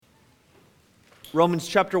Romans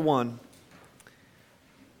chapter 1,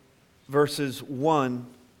 verses 1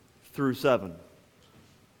 through 7.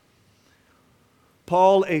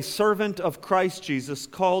 Paul, a servant of Christ Jesus,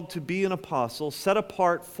 called to be an apostle, set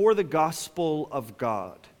apart for the gospel of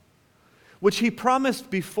God, which he promised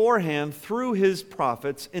beforehand through his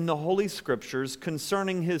prophets in the Holy Scriptures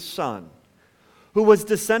concerning his Son, who was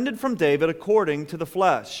descended from David according to the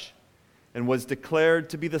flesh, and was declared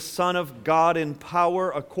to be the Son of God in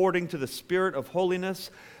power according to the Spirit of holiness,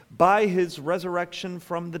 by his resurrection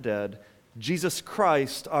from the dead, Jesus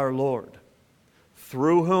Christ our Lord,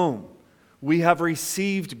 through whom we have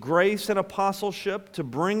received grace and apostleship to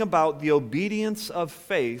bring about the obedience of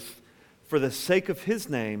faith for the sake of his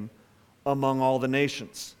name among all the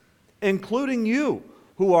nations, including you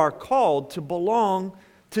who are called to belong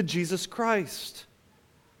to Jesus Christ.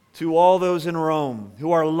 To all those in Rome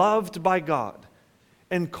who are loved by God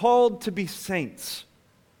and called to be saints,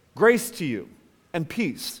 grace to you and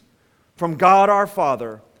peace from God our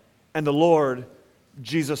Father and the Lord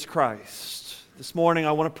Jesus Christ. This morning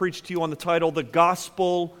I want to preach to you on the title, The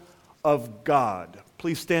Gospel of God.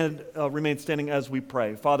 Please remain standing as we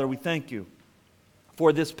pray. Father, we thank you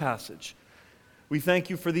for this passage. We thank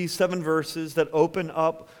you for these 7 verses that open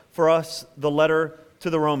up for us the letter to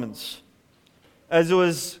the Romans. As it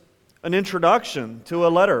was an introduction to a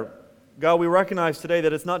letter, God, we recognize today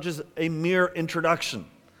that it's not just a mere introduction,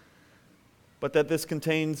 but that this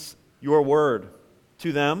contains your word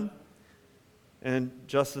to them and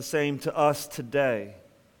just the same to us today.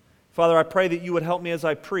 Father, I pray that you would help me as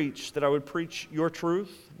I preach, that I would preach your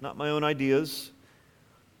truth, not my own ideas.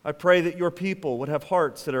 I pray that your people would have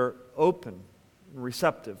hearts that are open and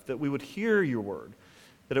receptive, that we would hear your word,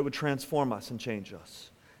 that it would transform us and change us.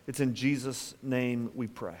 It's in Jesus' name we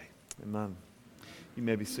pray. Amen. You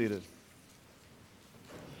may be seated.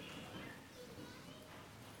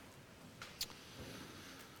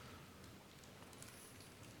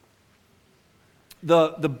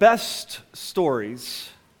 The best stories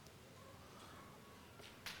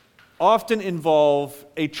often involve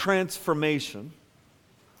a transformation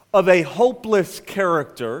of a hopeless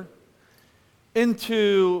character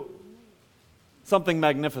into something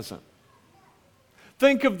magnificent.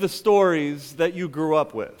 Think of the stories that you grew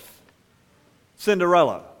up with.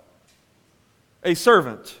 Cinderella, a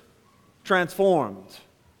servant transformed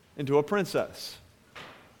into a princess.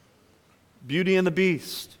 Beauty and the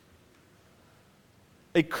Beast,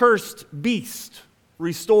 a cursed beast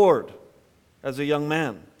restored as a young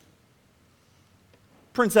man.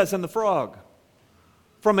 Princess and the Frog,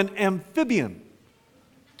 from an amphibian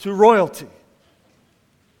to royalty.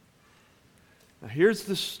 Now here's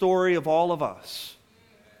the story of all of us,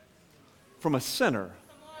 from a sinner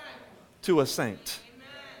to a saint.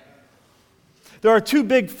 There are 2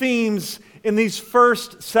 big themes in these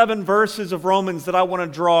first 7 verses of Romans that I want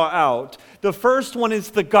to draw out. The first one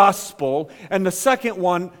is the gospel, and the second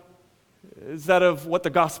one is that of what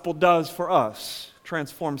the gospel does for us,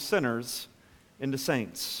 transform sinners into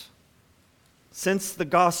saints. Since the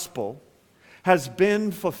gospel has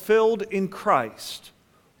been fulfilled in Christ,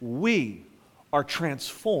 we are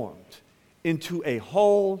transformed into a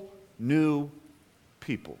whole new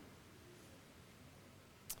people.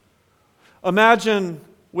 Imagine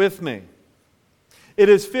with me, it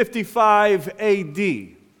is 55 AD,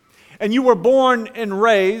 and you were born and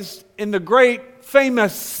raised in the great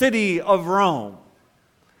famous city of Rome.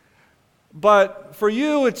 But for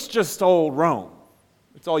you, it's just old Rome.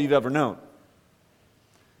 It's all you've ever known.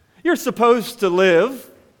 You're supposed to live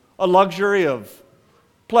a luxury of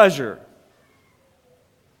pleasure,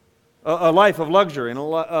 a life of luxury and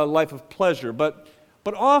a life of pleasure, but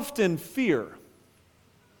often fear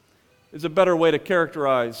is a better way to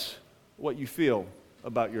characterize what you feel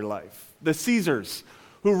about your life. The Caesars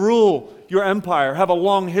who rule your empire have a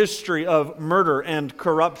long history of murder and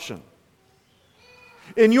corruption.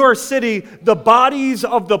 In your city, the bodies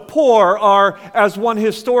of the poor are, as one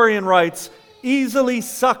historian writes, easily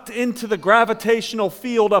sucked into the gravitational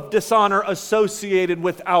field of dishonor associated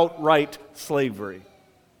with outright slavery.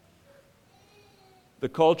 The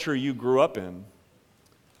culture you grew up in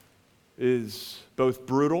is both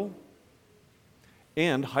brutal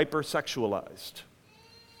and hypersexualized.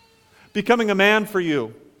 Becoming a man for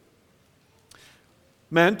you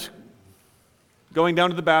meant going down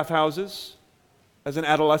to the bathhouses as an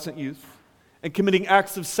adolescent youth and committing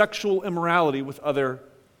acts of sexual immorality with other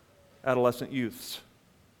adolescent youths.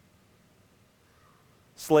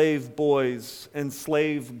 Slave boys and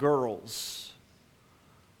slave girls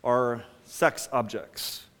are sex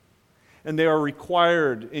objects, and they are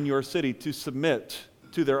required in your city to submit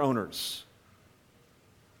to their owners.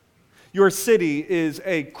 Your city is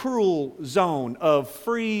a cruel zone of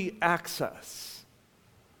free access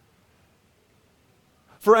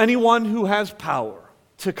for anyone who has power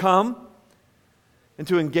to come and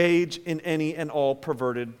to engage in any and all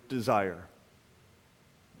perverted desire.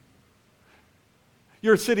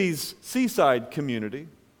 Your city's seaside community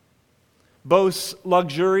boasts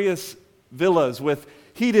luxurious villas with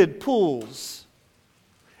heated pools,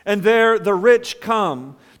 and there the rich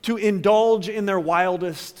come to indulge in their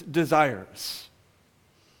wildest desires.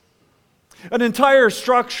 An entire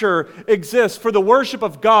structure exists for the worship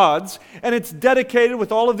of gods, and it's dedicated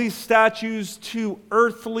with all of these statues to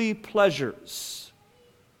earthly pleasures,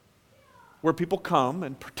 where people come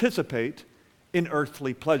and participate in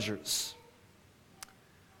earthly pleasures.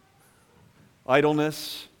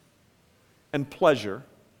 Idleness and pleasure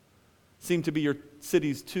seem to be your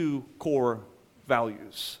city's two core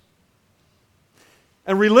values.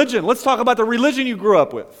 And religion, let's talk about the religion you grew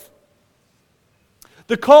up with.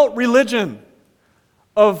 The cult religion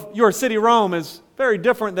of your city, Rome, is very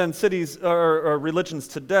different than cities or religions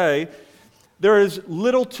today. There is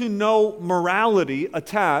little to no morality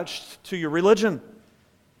attached to your religion.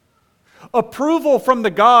 Approval from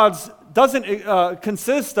the gods doesn't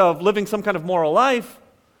consist of living some kind of moral life,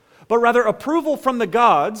 but rather approval from the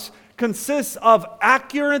gods consists of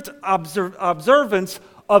accurate observance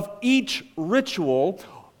of each ritual,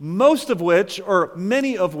 most of which, or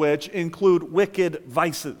many of which, include wicked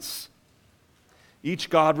vices. Each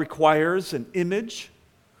god requires an image,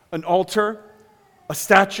 an altar, a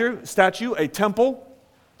statue, a temple.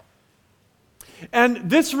 And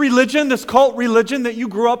this religion, this cult religion that you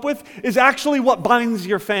grew up with, is actually what binds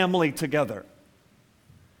your family together.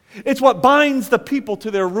 It's what binds the people to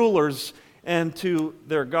their rulers and to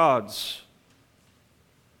their gods.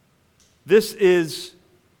 This is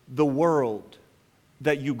the world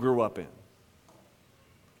that you grew up in.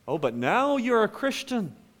 Oh, but now you're a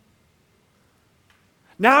Christian.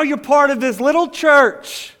 Now you're part of this little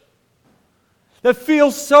church that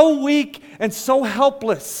feels so weak and so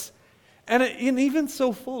helpless and even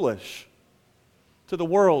so foolish to the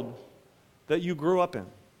world that you grew up in.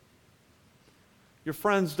 Your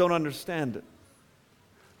friends don't understand it.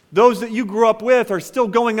 Those that you grew up with are still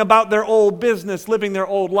going about their old business, living their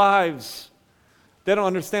old lives. They don't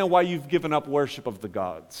understand why you've given up worship of the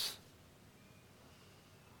gods.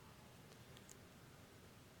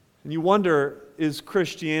 And you wonder, is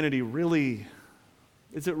Christianity really,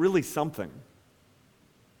 is it really something?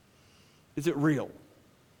 Is it real?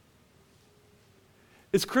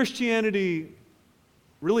 Is Christianity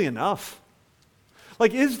really enough?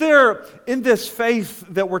 Like, is there, in this faith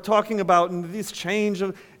that we're talking about, in this change,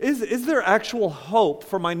 is there actual hope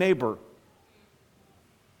for my neighbor?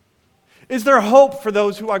 Is there hope for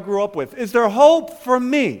those who I grew up with? Is there hope for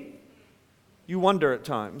me? You wonder at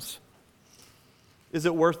times. Is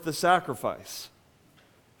it worth the sacrifice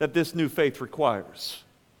that this new faith requires?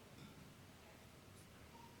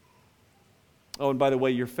 Oh, and by the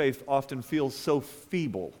way, your faith often feels so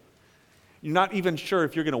feeble. You're not even sure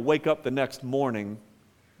if you're going to wake up the next morning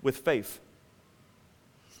with faith.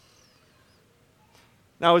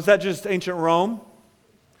 Now, is that just ancient Rome?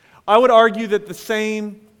 I would argue that the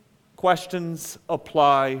same questions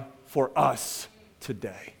apply for us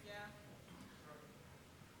today.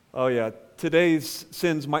 Oh yeah, today's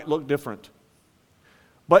sins might look different.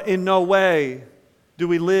 But in no way do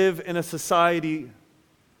we live in a society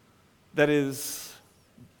that is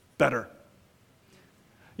better.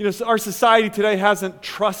 You know, our society today hasn't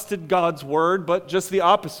trusted God's word, but just the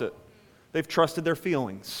opposite. They've trusted their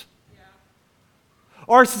feelings.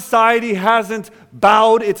 Our society hasn't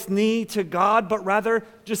bowed its knee to God, but rather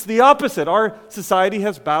just the opposite. Our society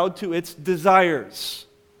has bowed to its desires.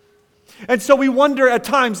 And so we wonder at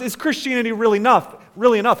times, is Christianity really enough?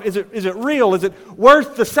 Is it real? Is it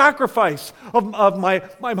worth the sacrifice of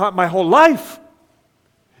my whole life?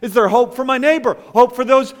 Is there hope for my neighbor? Hope for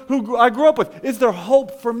those who I grew up with? Is there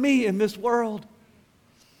hope for me in this world?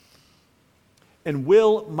 And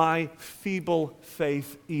will my feeble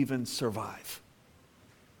faith even survive?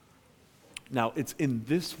 Now, it's in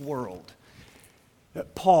this world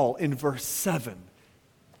that Paul, in verse 7,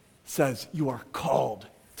 says, you are called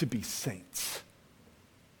to be saints.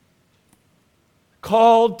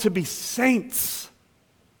 Called to be saints.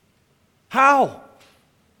 How?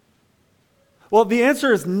 Well, the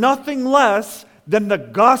answer is nothing less than the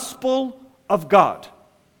gospel of God.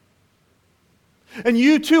 And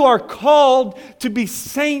you too are called to be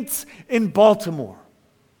saints in Baltimore.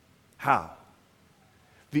 How?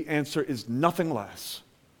 The answer is nothing less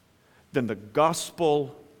than the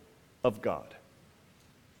gospel of God.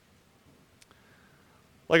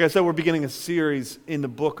 Like I said, we're beginning a series in the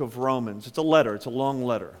book of Romans. It's a letter, it's a long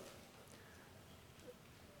letter.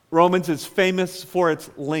 Romans is famous for its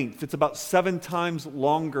length. It's about 7 times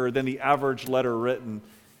longer than the average letter written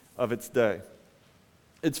of its day.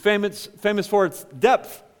 It's famous for its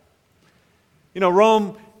depth. You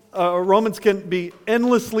know, Romans can be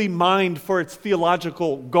endlessly mined for its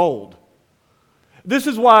theological gold. This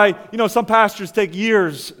is why, some pastors take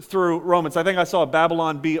years through Romans. I think I saw a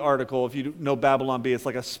Babylon Bee article. If you know Babylon Bee, it's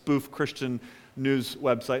like a spoof Christian news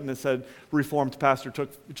website, and it said Reformed pastor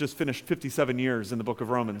just finished 57 years in the book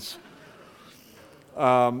of Romans.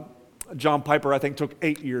 John Piper, I think, took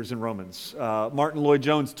 8 years in Romans. Martin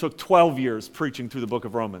Lloyd-Jones took 12 years preaching through the book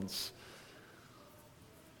of Romans.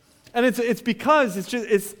 And it's because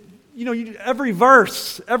every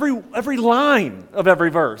verse, every line of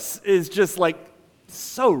every verse is just like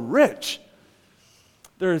so rich.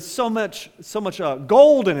 There is so much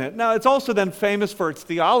gold in it. Now, it's also then famous for its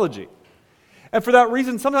theology. And for that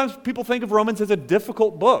reason, sometimes people think of Romans as a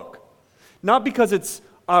difficult book. Not because it's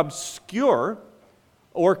obscure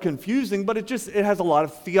or confusing, but it has a lot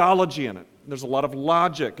of theology in it. There's a lot of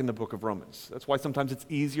logic in the book of Romans. That's why sometimes it's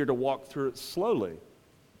easier to walk through it slowly.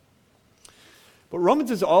 But Romans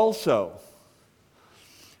is also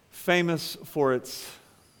famous for its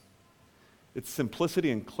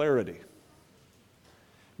simplicity and clarity,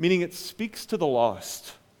 meaning it speaks to the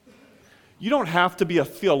lost. You don't have to be a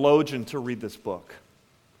theologian to read this book.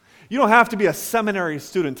 You don't have to be a seminary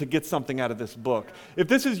student to get something out of this book. If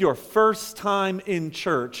this is your first time in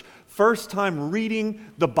church, first time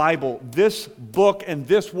reading the Bible, this book and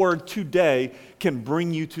this word today can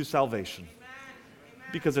bring you to salvation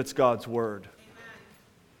because it's God's word.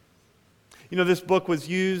 This book was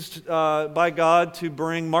used by God to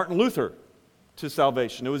bring Martin Luther to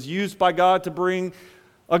salvation. It was used by God to bring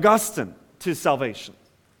Augustine to salvation.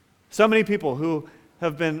 So many people who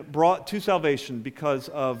have been brought to salvation because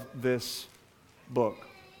of this book.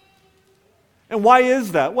 And why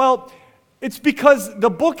is that? Well, it's because the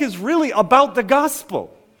book is really about the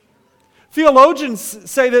gospel. Theologians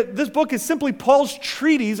say that this book is simply Paul's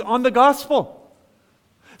treatise on the gospel.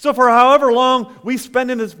 So for however long we spend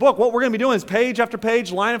in this book, what we're going to be doing is page after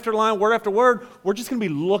page, line after line, word after word, we're just going to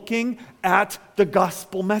be looking at the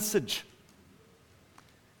gospel message.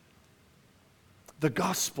 The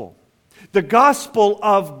gospel. The gospel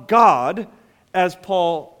of God, as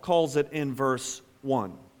Paul calls it in verse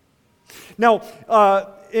 1. Now,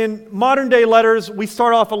 in modern day letters, we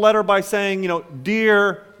start off a letter by saying,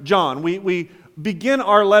 Dear John. We begin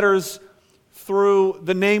our letters through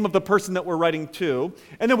the name of the person that we're writing to,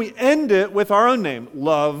 and then we end it with our own name,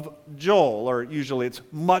 Love Joel, or usually it's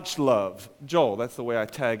Much Love Joel. That's the way I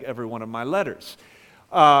tag every one of my letters.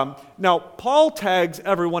 Now, Paul tags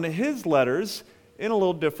every one of his letters in a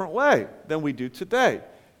little different way than we do today.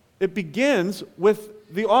 It begins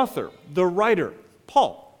with the author, the writer,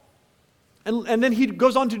 Paul. And then he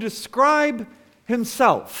goes on to describe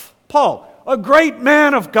himself. Paul, a great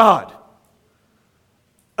man of God,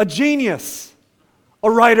 a genius, a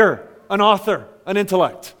writer, an author, an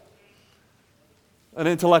intellect, an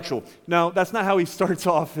intellectual. Now, that's not how he starts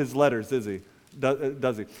off his letters, is he?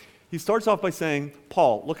 Does he? He starts off by saying,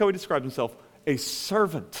 Paul, look how he describes himself, a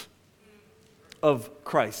servant of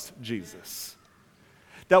Christ Jesus.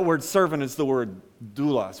 That word servant is the word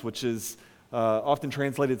doulos, which is often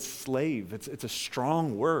translated slave. It's a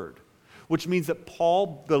strong word, which means that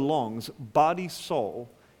Paul belongs body, soul,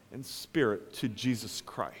 and spirit to Jesus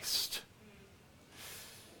Christ.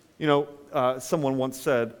 Someone once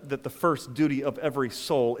said that the first duty of every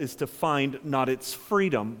soul is to find not its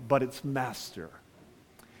freedom, but its master.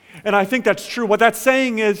 And I think that's true. What that's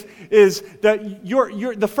saying is that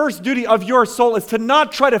the first duty of your soul is to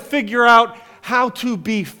not try to figure out how to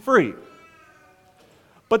be free.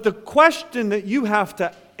 But the question that you have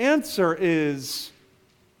to answer is,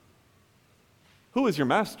 who is your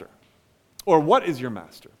master? Or what is your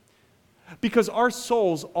master? Because our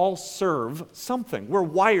souls all serve something. We're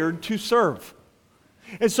wired to serve.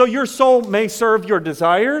 And so your soul may serve your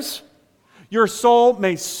desires. Your soul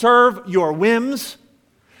may serve your whims.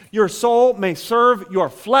 Your soul may serve your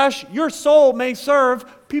flesh. Your soul may serve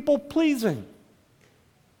people-pleasing.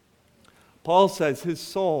 Paul says his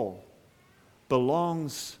soul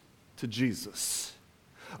belongs to Jesus,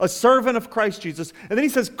 a servant of Christ Jesus. And then he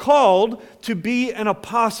says, called to be an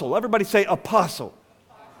apostle. Everybody say apostle.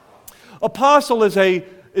 Apostle is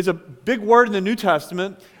a big word in the New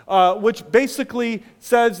Testament, which basically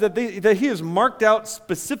says that he is marked out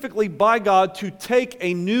specifically by God to take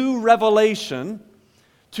a new revelation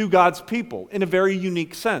to God's people in a very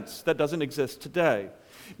unique sense that doesn't exist today.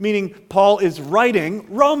 Meaning Paul is writing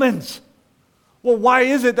Romans. Well, why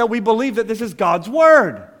is it that we believe that this is God's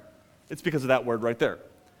word? It's because of that word right there.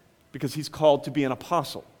 Because he's called to be an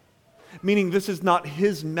apostle. Meaning this is not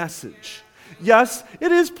his message. Yes,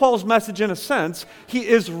 it is Paul's message in a sense. He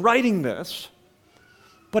is writing this,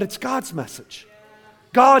 but it's God's message.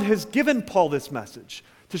 God has given Paul this message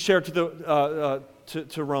to share to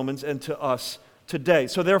Romans and to us today.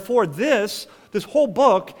 So therefore, this whole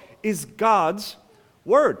book is God's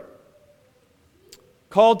word.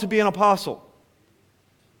 Called to be an apostle.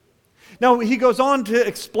 Now, he goes on to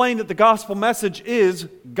explain that the gospel message is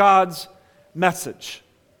God's message.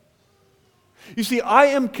 You see, I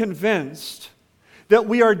am convinced that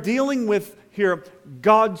we are dealing with here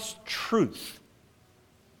God's truth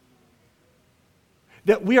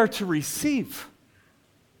that we are to receive.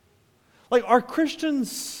 Like, are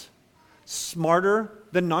Christians smarter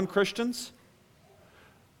than non-Christians?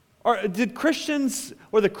 Or did Christians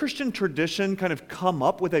or the Christian tradition kind of come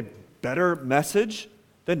up with a better message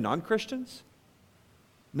than non-Christians?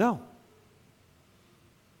 No.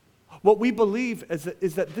 What we believe is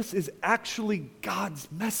that this is actually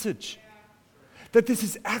God's message. That this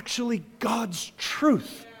is actually God's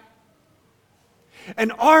truth.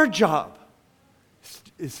 And our job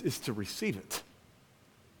is to receive it.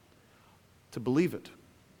 To believe it.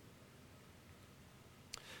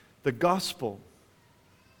 The gospel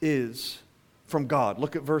is from God.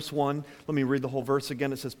 Look at verse 1. Let me read the whole verse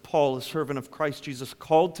again. It says, Paul, a servant of Christ Jesus,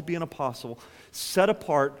 called to be an apostle, set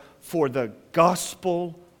apart for the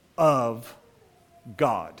gospel of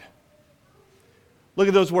God. Look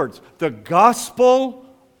at those words. The gospel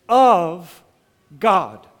of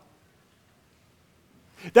God.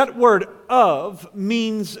 That word of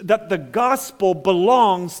means that the gospel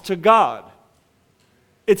belongs to God.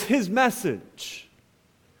 It's his message.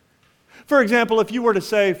 For example, if you were to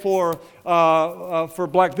say for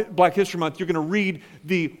Black History Month, you're going to read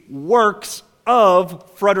the works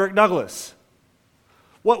of Frederick Douglass.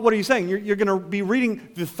 What are you saying? You're going to be reading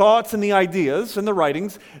the thoughts and the ideas and the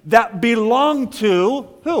writings that belong to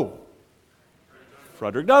who?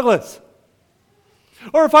 Frederick Douglass.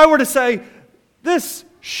 Or if I were to say, this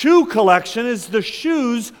shoe collection is the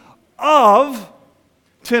shoes of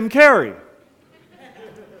Tim Carey.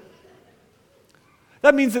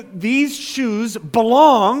 That means that these shoes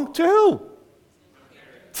belong to who?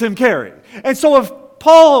 Tim Carey. And so if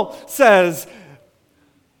Paul says,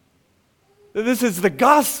 this is the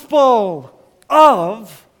gospel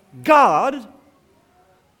of God,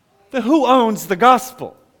 then who owns the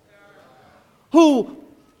gospel? Who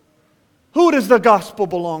does the gospel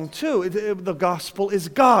belong to? The gospel is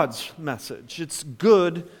God's message. It's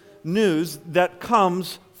good news that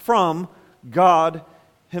comes from God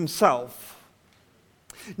himself.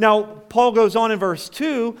 Now, Paul goes on in verse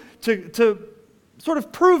 2 to sort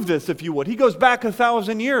of prove this, if you would. He goes back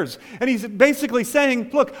 1,000 years, and he's basically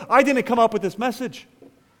saying, look, I didn't come up with this message.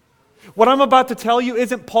 What I'm about to tell you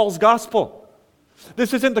isn't Paul's gospel.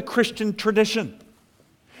 This isn't the Christian tradition.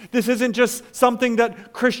 This isn't just something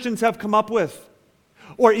that Christians have come up with,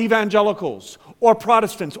 or evangelicals, or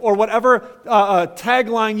Protestants, or whatever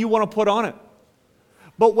tagline you want to put on it.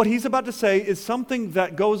 But what he's about to say is something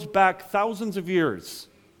that goes back thousands of years.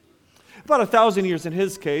 About 1,000 years in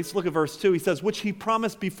his case. Look at verse 2. He says, which he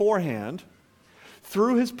promised beforehand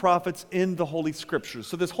through his prophets in the Holy Scriptures.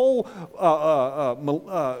 So this whole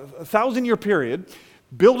 1,000-year period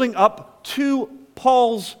building up to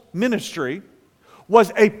Paul's ministry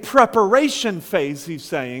was a preparation phase, he's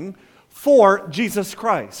saying, for Jesus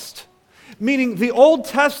Christ. Meaning the Old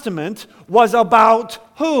Testament was about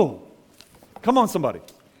who? Come on, somebody.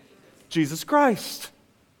 Jesus Christ.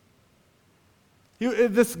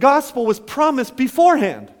 This gospel was promised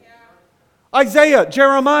beforehand. Isaiah,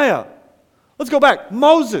 Jeremiah. Let's go back.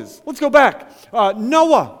 Moses. Let's go back.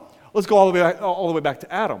 Noah. Let's go all the way back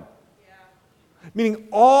to Adam. Meaning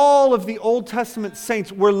all of the Old Testament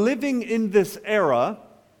saints were living in this era,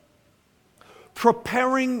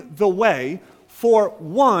 preparing the way for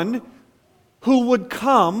one who would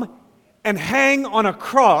come and hang on a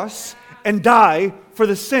cross and die for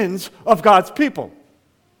the sins of God's people.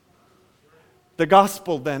 The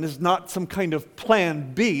gospel then is not some kind of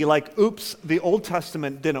plan B, like, oops, the Old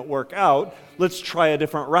Testament didn't work out, let's try a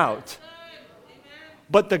different route.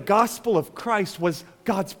 But the gospel of Christ was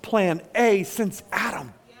God's plan A since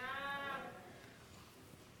Adam.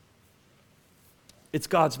 It's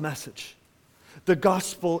God's message. The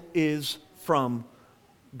gospel is from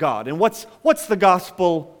God. And what's the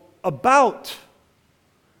gospel about?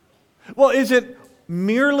 Well, is it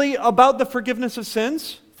merely about the forgiveness of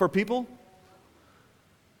sins for people?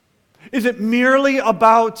 Is it merely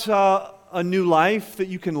about a new life that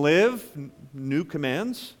you can live, new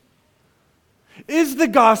commands? Is the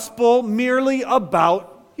gospel merely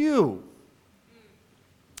about you?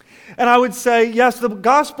 And I would say, yes, the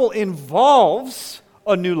gospel involves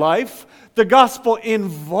a new life. The gospel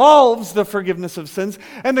involves the forgiveness of sins.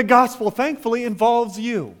 And the gospel, thankfully, involves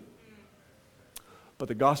you. But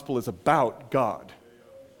the gospel is about God.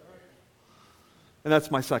 And that's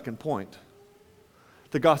my second point.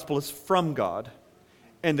 The gospel is from God,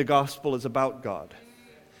 and the gospel is about God.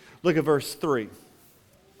 Look at verse 3.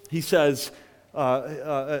 He says,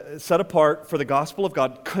 set apart for the gospel of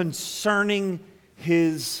God concerning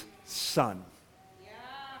His Son.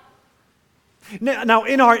 Yeah. Now,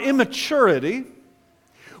 in our immaturity,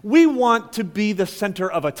 we want to be the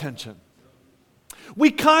center of attention.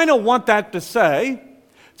 We kind of want that to say,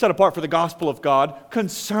 set apart for the gospel of God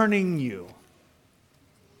concerning you.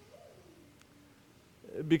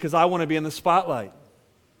 Because I want to be in the spotlight.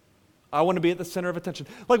 I want to be at the center of attention.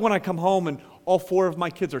 Like when I come home and all 4 of my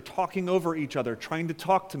kids are talking over each other, trying to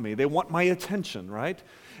talk to me. They want my attention, right?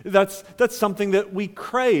 That's something that we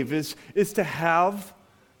crave, is to have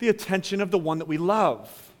the attention of the one that we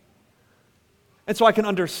love. And so I can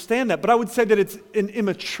understand that. But I would say that it's an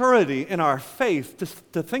immaturity in our faith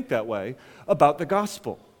to think that way about the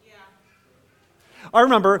gospel. Yeah. I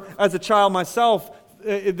remember as a child myself,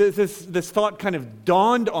 this thought kind of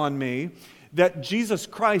dawned on me that Jesus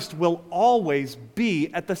Christ will always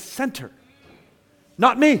be at the center,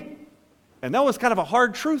 not me. And that was kind of a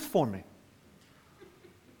hard truth for me.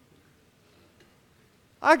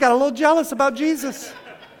 I got a little jealous about Jesus.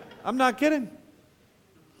 I'm not kidding.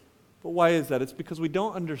 But why is that? It's because we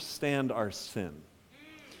don't understand our sin.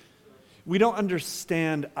 We don't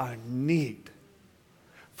understand our need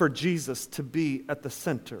for Jesus to be at the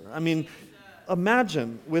center. I mean,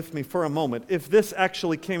 imagine with me for a moment if this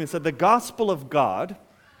actually came and said, the gospel of God,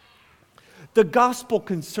 the gospel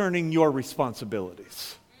concerning your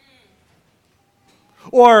responsibilities,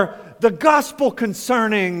 or the gospel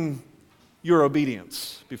concerning your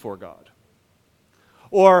obedience before God,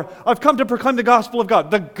 or I've come to proclaim the gospel of God,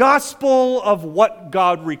 the gospel of what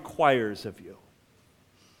God requires of you.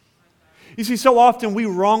 You see, so often we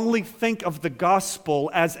wrongly think of the gospel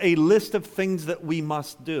as a list of things that we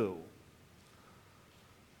must do.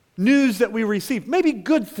 News that we receive, maybe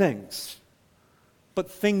good things,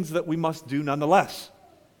 but things that we must do nonetheless.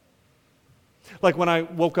 Like when I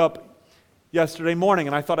woke up yesterday morning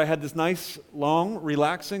and I thought I had this nice, long,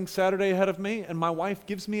 relaxing Saturday ahead of me, and my wife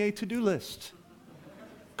gives me a to-do list.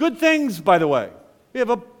 Good things, by the way. We have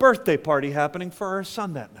a birthday party happening for our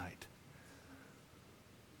son that night.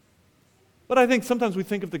 But I think sometimes we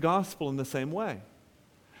think of the gospel in the same way.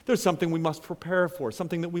 There's something we must prepare for,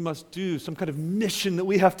 something that we must do, some kind of mission that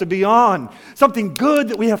we have to be on, something good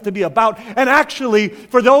that we have to be about. And actually,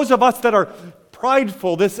 for those of us that are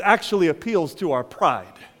prideful, this actually appeals to our pride.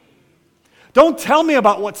 Don't tell me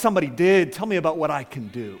about what somebody did, tell me about what I can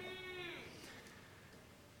do.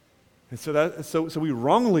 And so we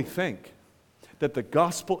wrongly think that the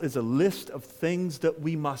gospel is a list of things that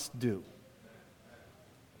we must do.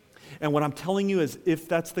 And what I'm telling you is, if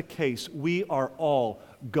that's the case, we are all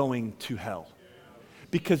going to hell.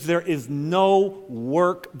 Because there is no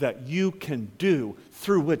work that you can do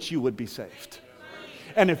through which you would be saved.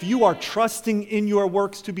 And if you are trusting in your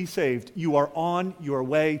works to be saved, you are on your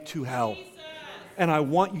way to hell. And I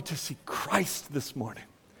want you to see Christ this morning.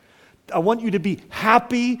 I want you to be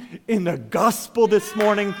happy in the gospel this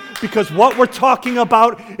morning, because what we're talking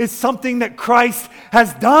about is something that Christ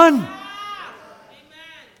has done.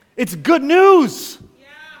 It's good news.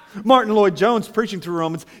 Yeah. Martin Lloyd-Jones, preaching through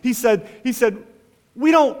Romans, he said,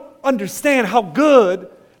 we don't understand how good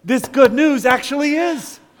this good news actually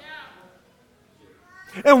is.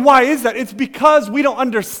 Yeah. And why is that? It's because we don't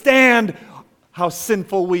understand how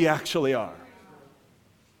sinful we actually are.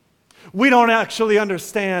 We don't actually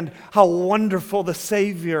understand how wonderful the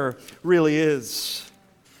Savior really is,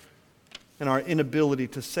 and our inability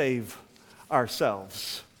to save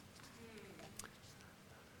ourselves.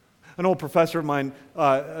 An old professor of mine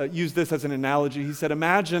used this as an analogy. He said,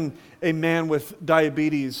 imagine a man with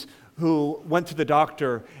diabetes who went to the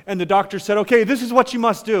doctor, and the doctor said, okay, this is what you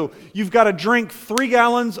must do. You've got to drink 3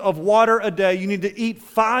 gallons of water a day. You need to eat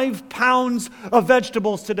 5 pounds of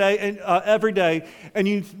vegetables today and every day, and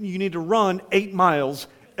you need to run 8 miles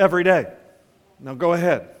every day. Now go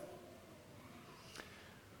ahead.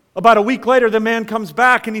 About a week later, the man comes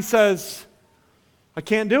back and he says, I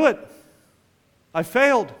can't do it. I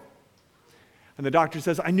failed. And the doctor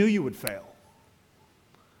says, I knew you would fail.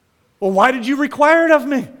 Well, why did you require it of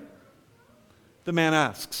me? The man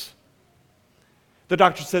asks. The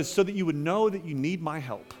doctor says, so that you would know that you need my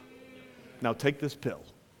help. Now take this pill.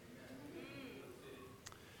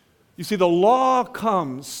 You see, the law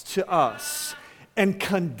comes to us and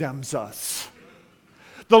condemns us.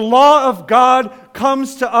 The law of God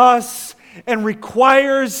comes to us and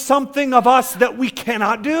requires something of us that we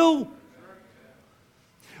cannot do.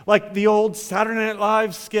 Like the old Saturday Night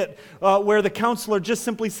Live skit where the counselor just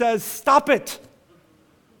simply says, "Stop it.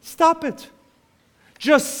 Stop it.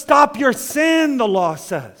 Just stop your sin," the law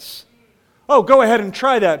says. Oh, go ahead and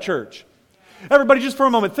try that, church. Everybody, just for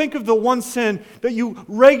a moment, think of the one sin that you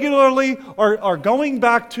regularly are going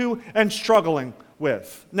back to and struggling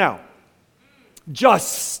with. Now,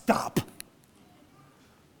 just stop.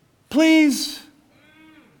 Please,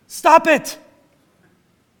 stop it.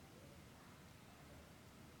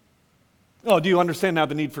 Oh, do you understand now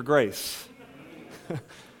the need for grace?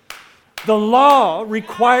 The law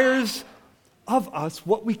requires of us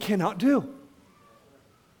what we cannot do.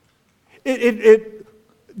 It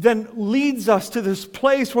then leads us to this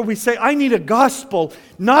place where we say, I need a gospel,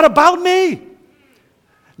 not about me,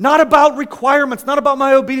 not about requirements, not about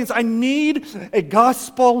my obedience. I need a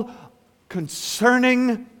gospel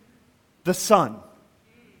concerning the Son.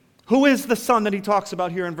 Who is the Son that he talks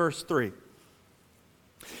about here in verse 3?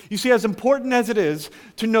 You see, as important as it is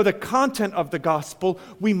to know the content of the gospel,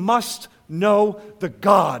 we must know the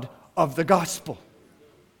God of the gospel.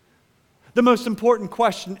 The most important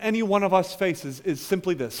question any one of us faces is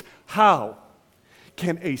simply this: how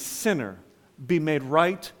can a sinner be made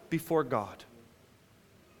right before God?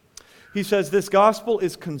 He says this gospel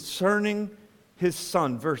is concerning his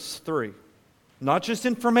Son, verse 3. Not just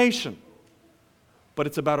information, but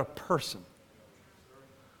it's about a person.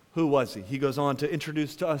 Who was he? He goes on to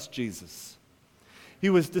introduce to us Jesus. He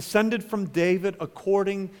was descended from David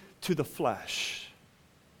according to the flesh.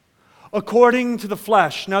 According to the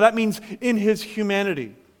flesh. Now that means in his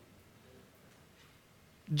humanity.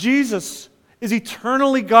 Jesus is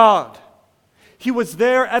eternally God. He was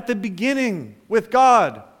there at the beginning with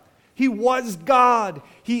God. He was God.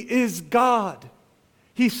 He is God.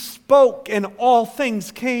 He spoke and all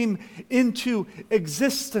things came into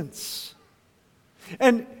existence.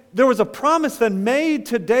 And there was a promise then made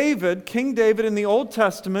to David, King David in the Old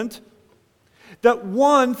Testament, that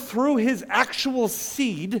one through his actual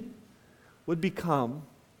seed would become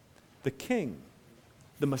the king,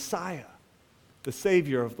 the Messiah, the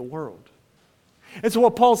Savior of the world. And so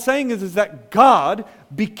what Paul's saying is that God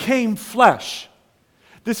became flesh.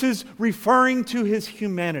 This is referring to his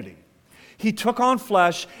humanity. He took on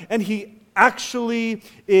flesh, and he actually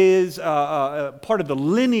is part of the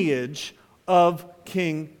lineage of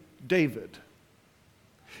King David.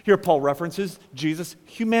 Here Paul references Jesus'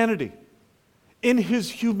 humanity. In his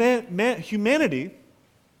humanity,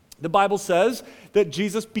 the Bible says that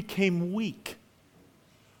Jesus became weak.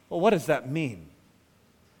 Well, what does that mean?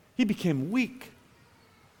 He became weak.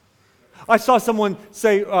 I saw someone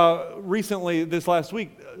say recently, this last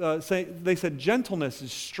week, they said gentleness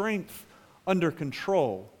is strength under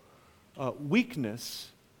control.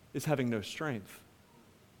 Weakness is having no strength.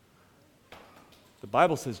 The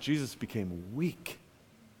Bible says Jesus became weak.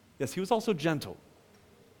 Yes, he was also gentle.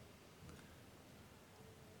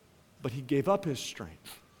 But he gave up his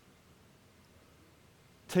strength,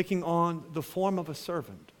 taking on the form of a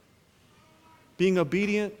servant, being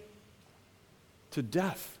obedient to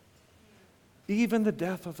death, even the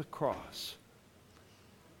death of the cross.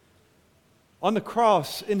 On the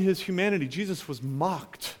cross, in his humanity, Jesus was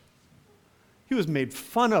mocked. He was made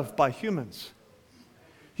fun of by humans.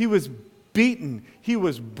 He was beaten. He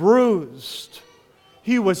was bruised.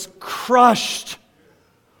 He was crushed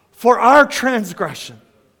for our transgression.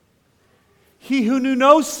 He who knew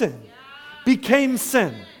no sin became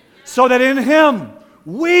sin, so that in him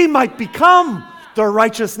we might become the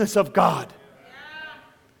righteousness of God.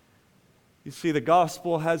 You see, the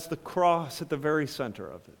gospel has the cross at the very center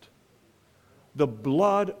of it. The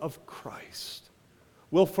blood of Christ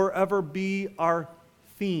will forever be our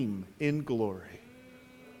theme in glory.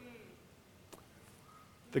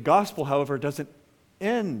 The gospel, however, doesn't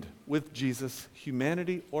end with Jesus'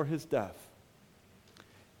 humanity or his death.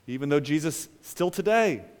 Even though Jesus still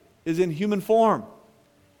today is in human form,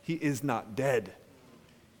 he is not dead.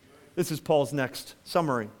 This is Paul's next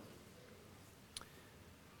summary.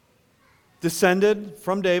 Descended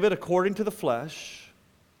from David according to the flesh,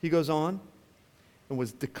 he goes on, and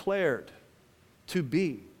was declared to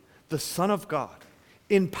be the Son of God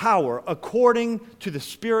in power according to the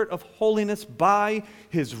Spirit of holiness by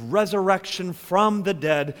his resurrection from the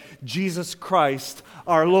dead, Jesus Christ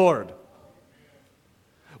our Lord.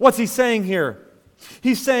 What's he saying here?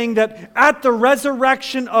 He's saying that at the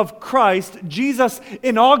resurrection of Christ, Jesus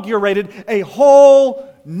inaugurated a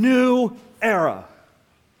whole new era.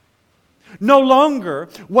 No longer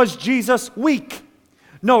was Jesus weak.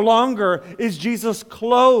 No longer is Jesus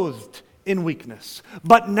clothed in weakness.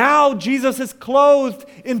 But now Jesus is clothed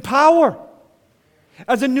in power.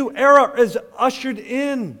 As a new era is ushered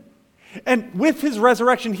in. And with his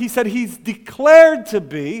resurrection, he said he's declared to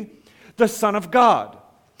be the Son of God.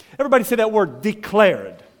 Everybody say that word,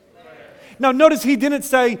 declared. Now notice he didn't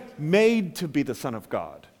say made to be the Son of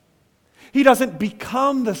God. He doesn't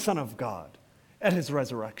become the Son of God at his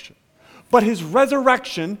resurrection. But his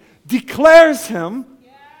resurrection declares him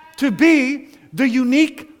to be the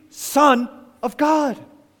unique Son of God.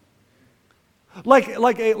 Like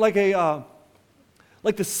the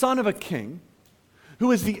son of a king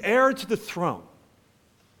who is the heir to the throne.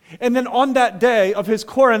 And then on that day of his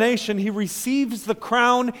coronation, he receives the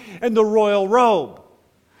crown and the royal robe.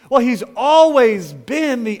 Well, he's always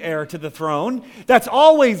been the heir to the throne. That's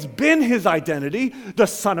always been his identity, the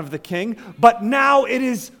son of the king. But now it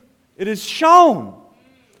is shown.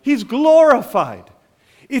 He's glorified.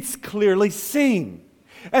 It's clearly seen.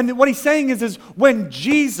 And what he's saying is when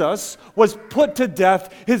Jesus was put to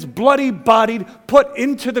death, his bloody body put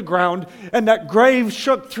into the ground, and that grave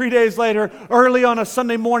shook 3 days later, early on a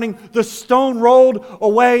Sunday morning, the stone rolled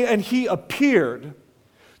away and he appeared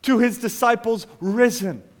to his disciples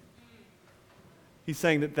risen. He's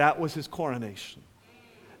saying that was his coronation.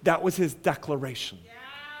 That was his declaration.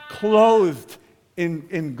 Clothed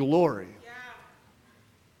in glory.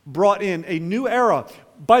 Brought in a new era.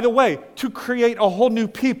 By the way, to create a whole new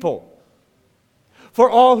people. For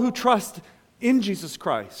all who trust in Jesus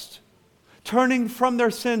Christ. Turning from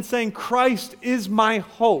their sin, saying, Christ is my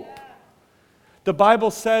hope. The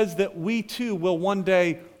Bible says that we too will one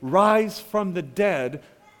day rise from the dead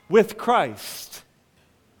with Christ.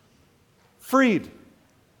 Freed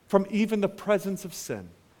from even the presence of sin.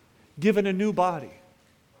 Given a new body.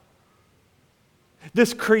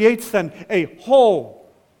 This creates then a whole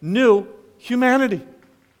new humanity.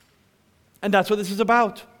 And that's what this is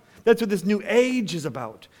about. That's what this new age is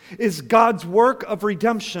about. Is God's work of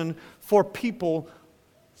redemption for people,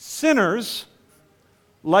 sinners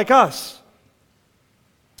like us.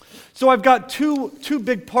 So I've got two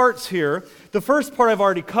big parts here. The first part I've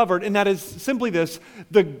already covered, and that is simply this.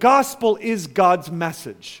 The gospel is God's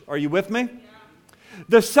message. Are you with me?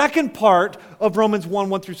 The second part of Romans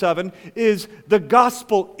 1:1-7 is the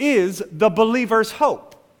gospel is the believer's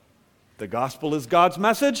hope. The gospel is God's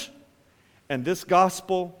message, and this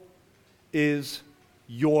gospel is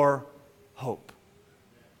your hope.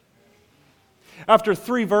 After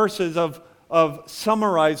 3 verses of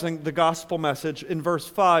summarizing the gospel message, in verse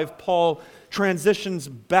 5, Paul transitions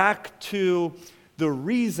back to the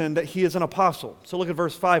reason that he is an apostle. So look at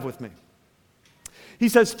verse 5 with me. He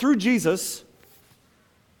says, through Jesus,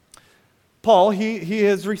 Paul, he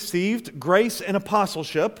has received grace and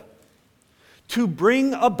apostleship to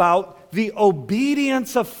bring about the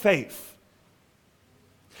obedience of faith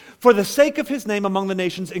for the sake of his name among the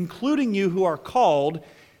nations, including you who are called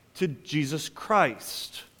to Jesus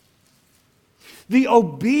Christ. The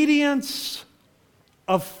obedience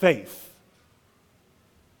of faith.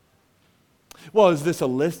 Well, is this a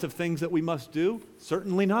list of things that we must do?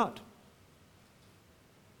 Certainly not.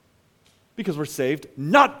 Because we're saved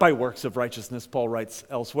not by works of righteousness, Paul writes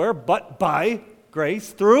elsewhere, but by grace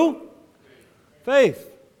through faith.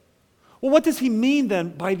 Well, what does he mean then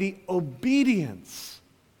by the obedience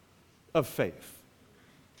of faith?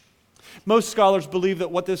 Most scholars believe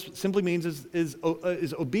that what this simply means is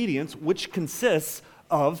obedience, which consists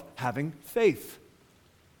of having faith.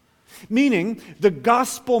 Meaning, the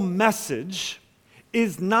gospel message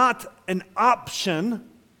is not an option,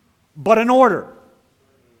 but an order.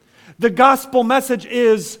 The gospel message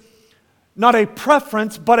is not a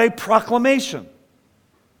preference, but a proclamation.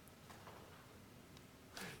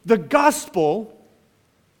 The gospel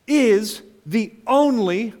is the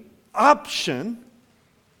only option,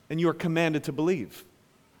 and you are commanded to believe.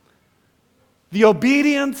 The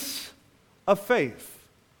obedience of faith.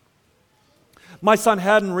 My son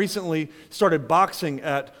Haddon recently started boxing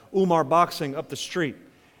at Umar Boxing up the street.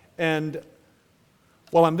 And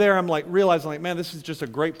while I'm there, I'm realizing, man, this is just a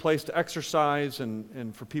great place to exercise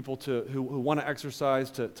and for people who want to exercise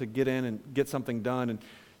to get in and get something done. And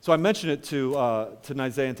so I mentioned it to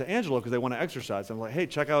Nizay and to Angelo because they want to exercise. I'm like, hey,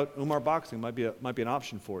 check out Umar Boxing. Might be an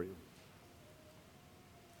option for you.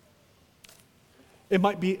 It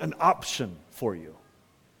might be an option for you.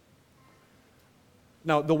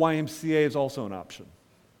 Now, the YMCA is also an option.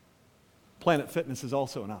 Planet Fitness is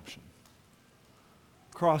also an option.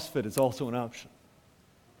 CrossFit is also an option.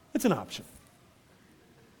 It's an option.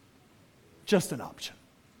 Just an option.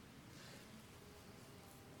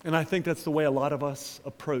 And I think that's the way a lot of us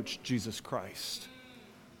approach Jesus Christ.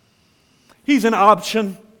 He's an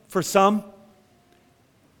option for some.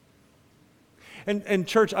 And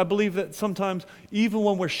church, I believe that sometimes, even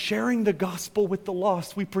when we're sharing the gospel with the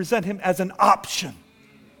lost, we present him as an option.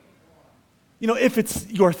 You know, if it's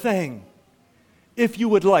your thing, if you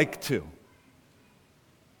would like to,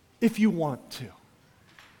 if you want to.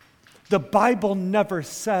 The Bible never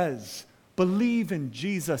says, believe in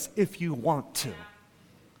Jesus if you want to.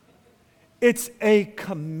 It's a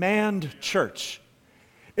command, church.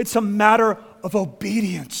 It's a matter of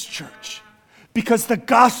obedience, church. Because the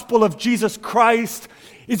gospel of Jesus Christ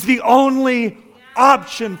is the only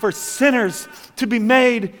option for sinners to be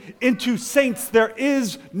made into saints. There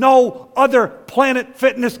is no other Planet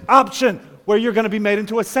Fitness option where you're going to be made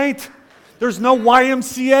into a saint. There's no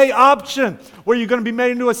YMCA option where you're going to be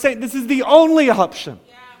made into a saint. This is the only option.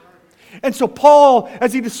 And so Paul,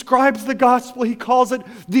 as he describes the gospel, he calls it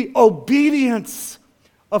the obedience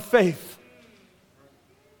of faith.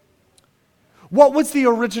 What was the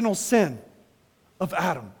original sin of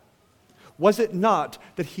Adam? Was it not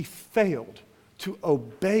that he failed to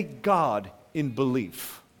obey God in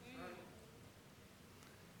belief?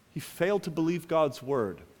 He failed to believe God's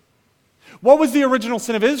word. What was the original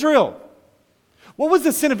sin of Israel? What was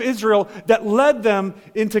the sin of Israel that led them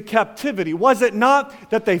into captivity? Was it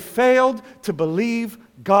not that they failed to believe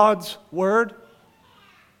God's word?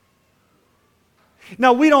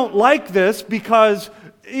 Now, we don't like this because,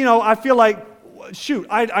 I feel like, shoot,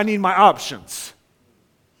 I need my options.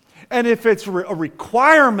 And if it's a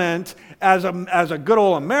requirement as a good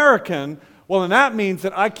old American, well, then that means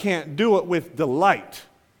that I can't do it with delight.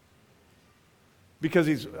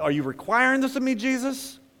 Because are you requiring this of me,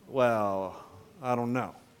 Jesus? Well, I don't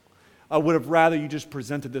know. I would have rather you just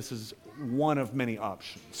presented this as one of many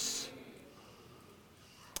options.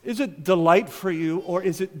 Is it delight for you or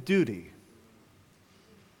is it duty?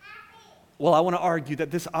 Well, I want to argue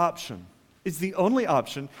that this option is the only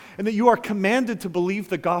option and that you are commanded to believe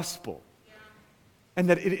the gospel and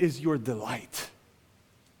that it is your delight.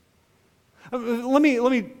 Let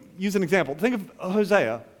me use an example. Think of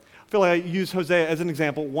Hosea. I feel like I use Hosea as an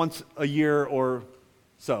example once a year or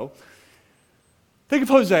so. Think of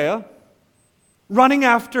Hosea running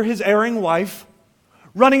after his erring wife,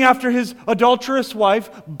 running after his adulterous wife,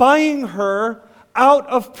 buying her out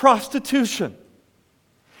of prostitution.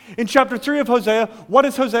 In chapter 3 of Hosea, what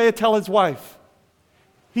does Hosea tell his wife?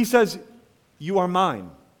 He says, "You are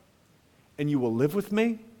mine, and you will live with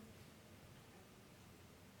me,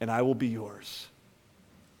 and I will be yours."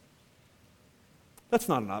 That's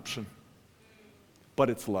not an option, but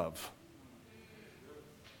it's love.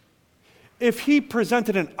 If he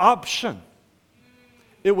presented an option,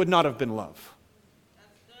 it would not have been love.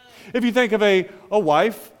 If you think of a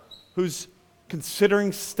wife who's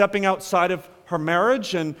considering stepping outside of her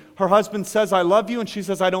marriage and her husband says, "I love you," and she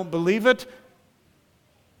says, "I don't believe it."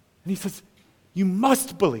 And he says, "You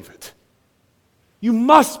must believe it. You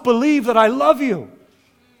must believe that I love you."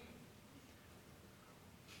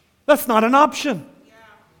 That's not an option.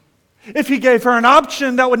 If he gave her an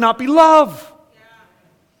option, that would not be love.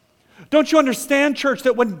 Don't you understand, church,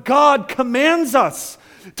 that when God commands us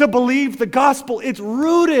to believe the gospel, it's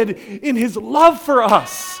rooted in his love for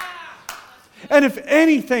us? And if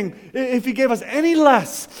anything, if he gave us any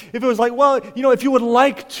less, if it was like, well, if you would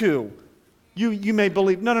like to, you may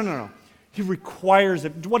believe. No. He requires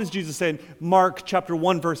it. What does Jesus say in Mark chapter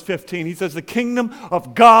 1, verse 15? He says, "The kingdom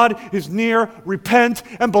of God is near. Repent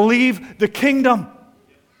and believe the kingdom."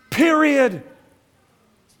 Period.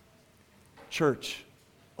 Church,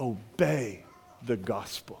 obey the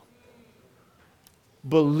gospel.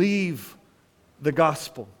 Believe the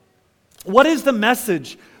gospel. What is the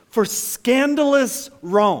message for scandalous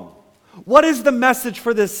Rome? What is the message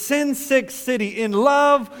for this sin-sick city in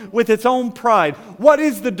love with its own pride? What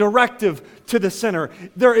is the directive to the sinner?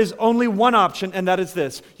 There is only one option, and that is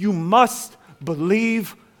this: you must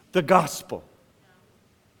believe the gospel.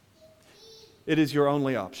 It is your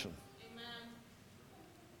only option.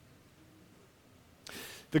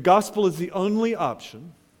 The gospel is the only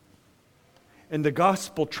option, and the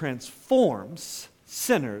gospel transforms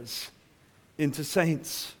sinners into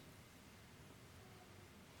saints.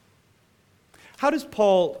 How does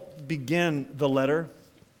Paul begin the letter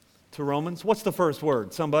to Romans? What's the first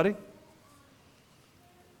word? Somebody?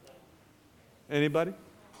 Anybody?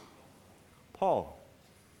 Paul.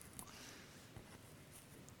 I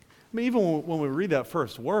mean, even when we read that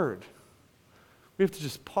first word, we have to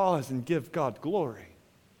just pause and give God glory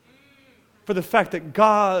for the fact that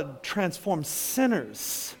God transforms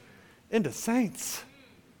sinners into saints.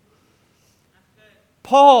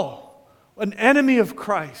 Paul, an enemy of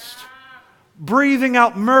Christ, breathing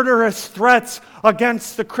out murderous threats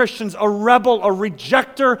against the Christians, a rebel, a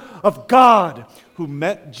rejecter of God who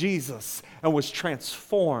met Jesus and was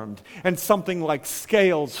transformed, and something like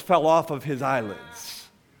scales fell off of his eyelids.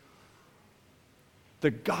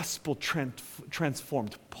 The gospel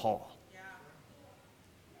transformed Paul.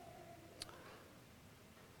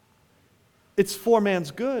 It's for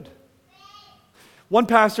man's good. One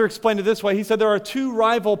pastor explained it this way. He said there are two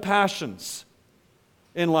rival passions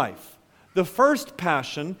in life. The first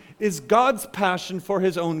passion is God's passion for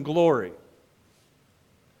his own glory.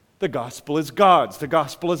 The gospel is God's. The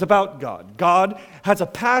gospel is about God. God has a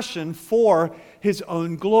passion for his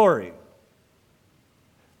own glory.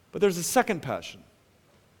 But there's a second passion.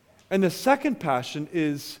 And the second passion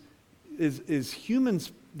is the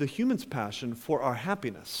human's passion for our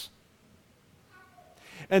happiness.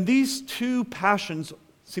 And these two passions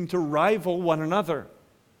seem to rival one another.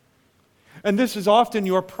 And this is often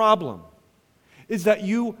your problem, is that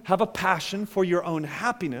you have a passion for your own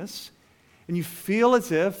happiness, and you feel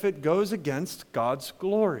as if it goes against God's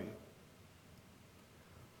glory.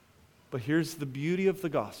 But here's the beauty of the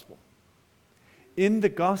gospel. In the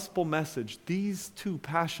gospel message, these two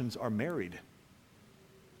passions are married.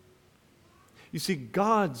 You see,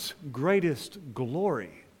 God's greatest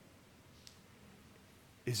glory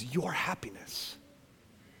is your happiness.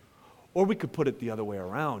 Or we could put it the other way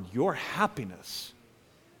around. Your happiness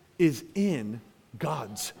is in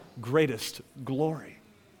God's greatest glory.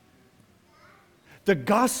 The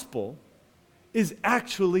gospel is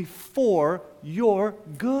actually for your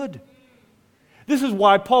good. This is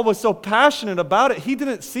why Paul was so passionate about it. He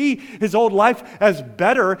didn't see his old life as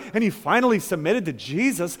better, and he finally submitted to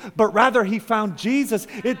Jesus, but rather he found Jesus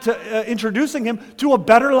introducing him to a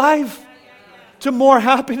better life, to more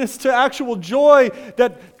happiness, to actual joy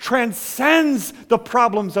that transcends the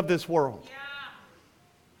problems of this world.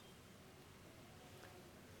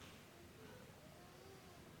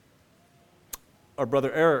 Our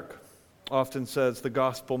brother Eric often says the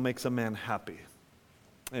gospel makes a man happy.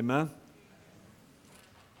 Amen?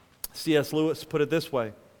 C.S. Lewis put it this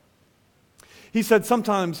way. He said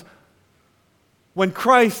sometimes when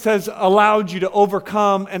Christ has allowed you to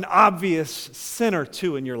overcome an obvious sin or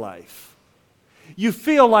two in your life, you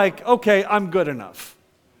feel like, okay, I'm good enough.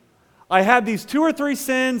 I had these 2 or 3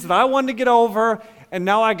 sins that I wanted to get over, and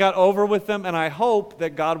now I got over with them, and I hope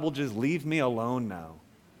that God will just leave me alone now.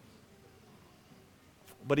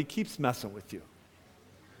 But he keeps messing with you.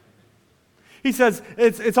 He says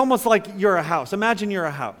it's almost like you're a house. Imagine you're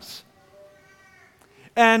a house.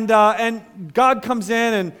 And God comes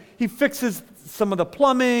in and he fixes some of the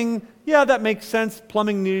plumbing. Yeah, that makes sense.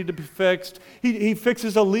 Plumbing needed to be fixed. He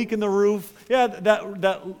fixes a leak in the roof. Yeah,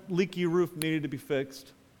 that leaky roof needed to be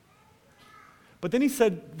fixed. But then he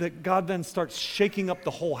said that God then starts shaking up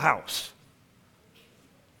the whole house.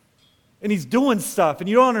 And he's doing stuff, and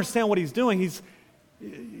you don't understand what he's doing.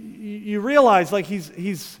 You realize like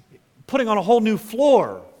he's putting on a whole new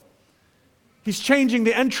floor. He's changing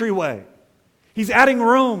the entryway. He's adding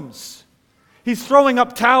rooms. He's throwing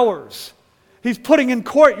up towers. He's putting in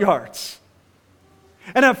courtyards.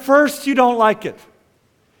 And at first you don't like it.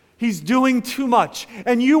 He's doing too much.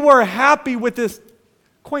 And you were happy with this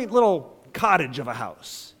quaint little cottage of a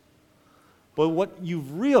house. But what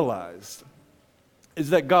you've realized is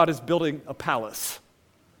that God is building a palace.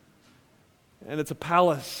 And it's a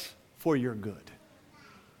palace for your good.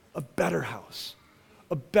 A better house,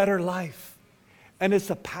 a better life. And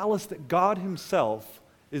it's a palace that God himself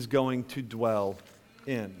is going to dwell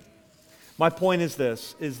in. My point is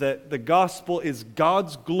this, is that the gospel is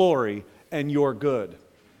God's glory and your good.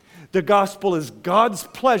 The gospel is God's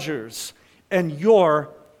pleasures and your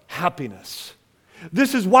happiness.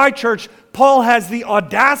 This is why, church, Paul has the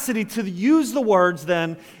audacity to use the words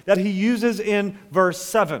then that he uses in verse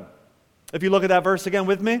 7. If you look at that verse again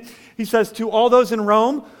with me, he says, to all those in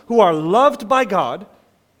Rome who are loved by God,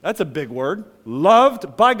 that's a big word,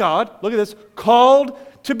 loved by God, look at this, called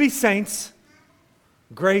to be saints,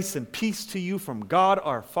 grace and peace to you from God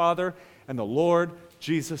our Father and the Lord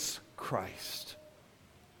Jesus Christ.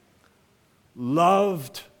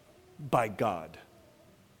 Loved by God.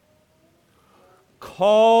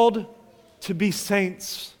 Called to be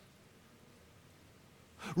saints.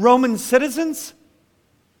 Roman citizens,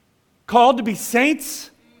 called to be saints,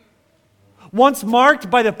 once marked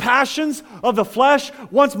by the passions of the flesh,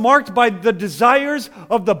 once marked by the desires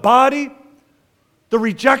of the body, the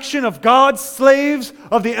rejection of God, slaves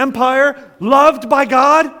of the empire, loved by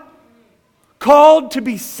God, called to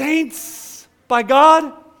be saints by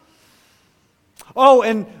God. Oh,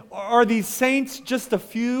 and are these saints just a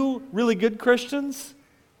few really good Christians?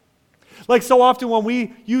 Like so often when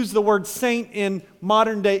we use the word saint in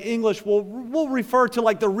modern day English, we'll refer to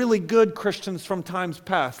like the really good Christians from times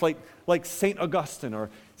past, like St. Augustine or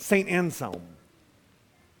St. Anselm.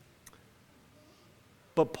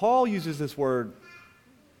 But Paul uses this word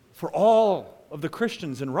for all of the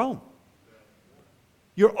Christians in Rome.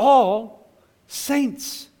 You're all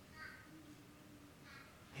saints.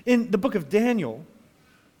 In the book of Daniel,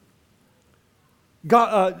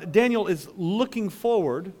 Daniel is looking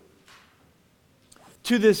forward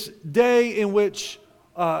to this day in which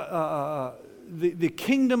the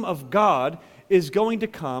kingdom of God is going to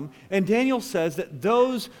come, and Daniel says that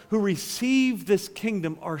those who receive this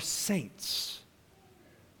kingdom are saints.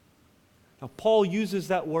 Now, Paul uses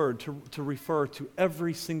that word to refer to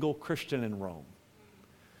every single Christian in Rome.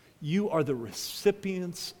 You are the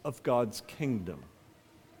recipients of God's kingdom.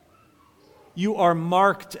 You are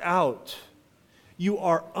marked out. You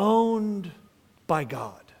are owned by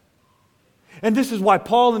God. And this is why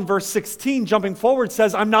Paul in verse 16, jumping forward,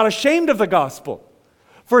 says, I'm not ashamed of the gospel,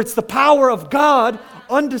 for it's the power of God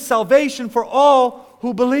unto salvation for all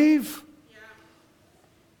who believe.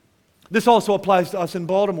 This also applies to us in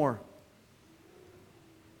Baltimore.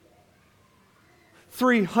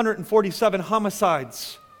 347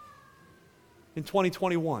 homicides in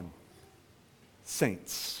 2021.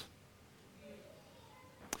 Saints.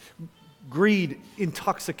 Greed,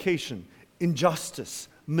 intoxication, injustice,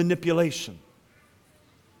 manipulation.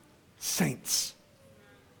 Saints.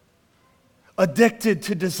 Addicted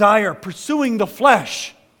to desire, pursuing the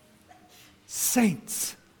flesh.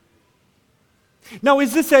 Saints. Now,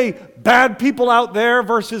 is this a bad people out there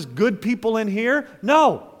versus good people in here?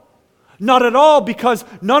 No. Not at all, because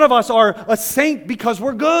none of us are a saint because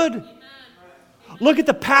we're good. Look at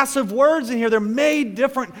the passive words in here. They're made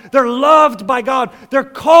different. They're loved by God. They're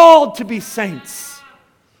called to be saints.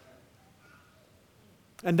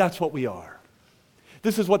 And that's what we are.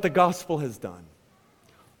 This is what the gospel has done.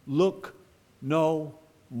 Look no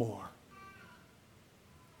more.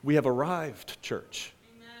 We have arrived, church.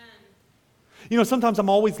 Amen. You know, sometimes I'm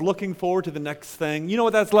always looking forward to the next thing. You know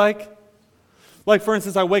what that's like? Like, for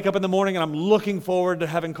instance, I wake up in the morning and I'm looking forward to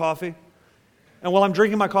having coffee. And while I'm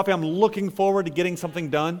drinking my coffee, I'm looking forward to getting something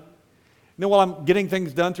done. And then while I'm getting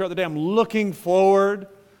things done throughout the day, I'm looking forward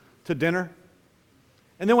to dinner.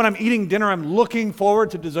 And then when I'm eating dinner, I'm looking forward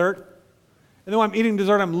to dessert. And then when I'm eating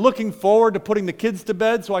dessert, I'm looking forward to putting the kids to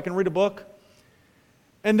bed so I can read a book.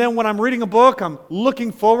 And then when I'm reading a book, I'm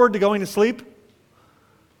looking forward to going to sleep.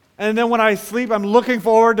 And then when I sleep, I'm looking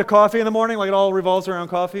forward to coffee in the morning, like it all revolves around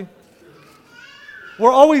coffee.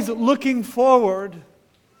 We're always looking forward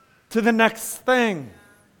to the next thing.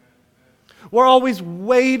 We're always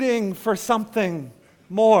waiting for something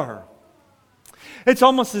more. It's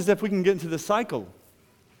almost as if we can get into the cycle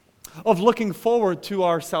of looking forward to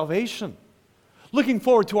our salvation, looking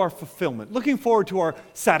forward to our fulfillment, looking forward to our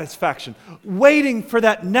satisfaction, waiting for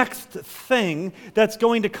that next thing that's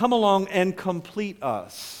going to come along and complete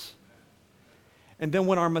us. And then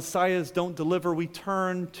when our messiahs don't deliver, we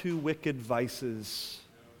turn to wicked vices.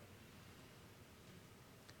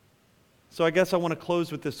 So I guess I want to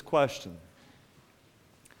close with this question.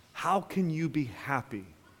 How can you be happy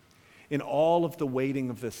in all of the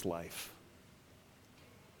waiting of this life?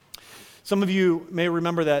 Some of you may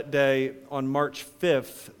remember that day on March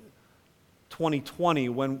 5th, 2020,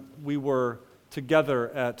 when we were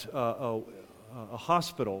together at a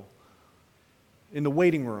hospital in the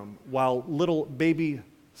waiting room while little baby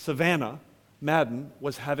Savannah Madden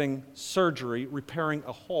was having surgery, repairing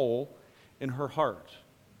a hole in her heart.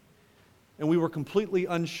 And we were completely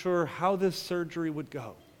unsure how this surgery would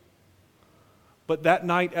go. But that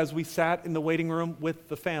night, as we sat in the waiting room with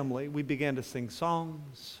the family, we began to sing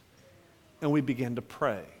songs and we began to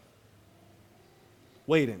pray.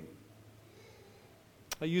 Waiting.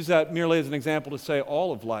 I use that merely as an example to say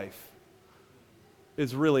all of life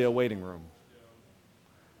is really a waiting room.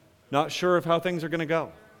 Not sure of how things are going to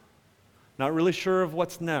go. Not really sure of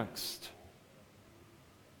what's next.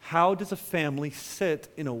 How does a family sit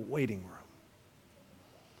in a waiting room?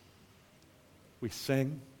 We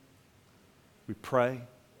sing. We pray.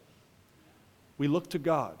 We look to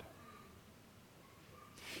God.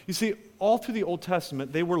 You see, all through the Old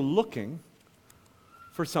Testament, they were looking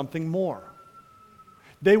for something more.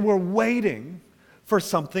 They were waiting for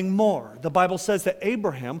something more. The Bible says that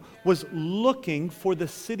Abraham was looking for the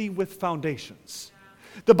city with foundations.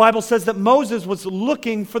 The Bible says that Moses was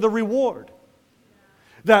looking for the reward.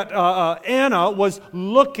 That Anna was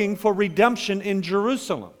looking for redemption in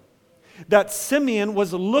Jerusalem. That Simeon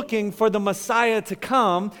was looking for the Messiah to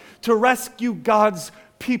come to rescue God's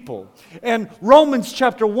people. And Romans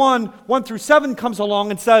chapter 1 through 7 comes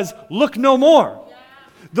along and says, look no more.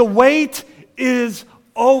 The wait is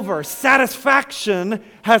over. Satisfaction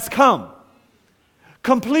has come.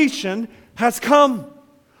 Completion has come.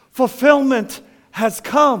 Fulfillment has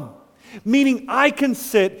come. Meaning I can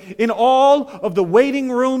sit in all of the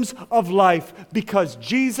waiting rooms of life because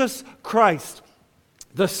Jesus Christ,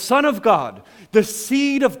 the Son of God, the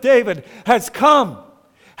seed of David, has come,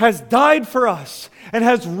 has died for us, and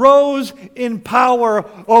has rose in power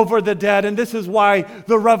over the dead. And this is why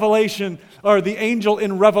the Revelation, or the angel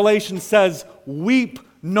in Revelation says, weep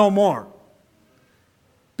no more.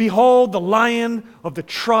 Behold, the Lion of the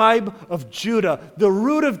tribe of Judah, the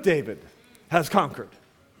root of David, has conquered.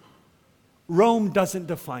 Rome doesn't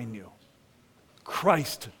define you.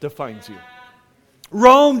 Christ defines you.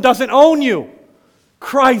 Rome doesn't own you.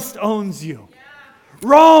 Christ owns you.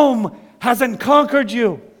 Rome hasn't conquered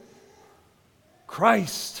you.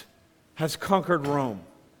 Christ has conquered Rome.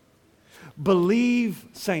 Believe,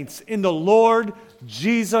 saints, in the Lord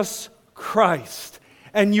Jesus Christ,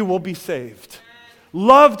 and you will be saved.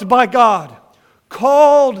 Loved by God,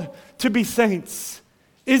 called to be saints.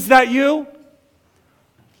 Is that you?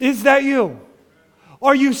 Is that you?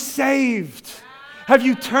 Are you saved? Have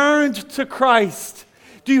you turned to Christ?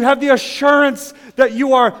 Do you have the assurance that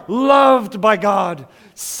you are loved by God,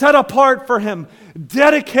 set apart for Him,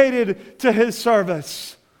 dedicated to His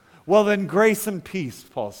service? Well, then grace and peace,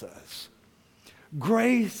 Paul says.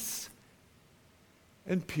 Grace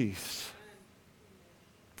and peace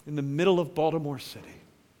in the middle of Baltimore City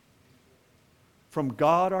from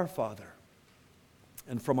God our Father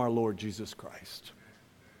and from our Lord Jesus Christ.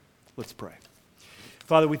 Let's pray.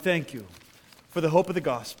 Father, we thank you for the hope of the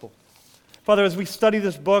gospel. Father, as we study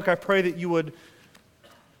this book, I pray that you would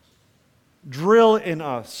drill in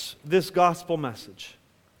us this gospel message,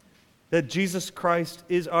 that Jesus Christ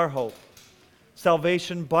is our hope,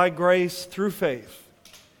 salvation by grace through faith.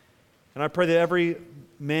 And I pray that every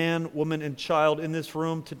man, woman, and child in this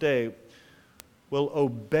room today will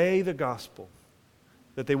obey the gospel,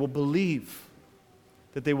 that they will believe,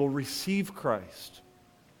 that they will receive Christ,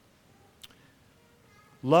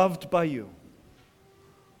 loved by you,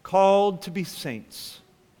 called to be saints.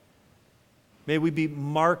 May we be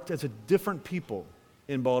marked as a different people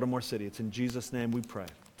in Baltimore City. It's in Jesus' name we pray.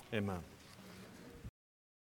 Amen.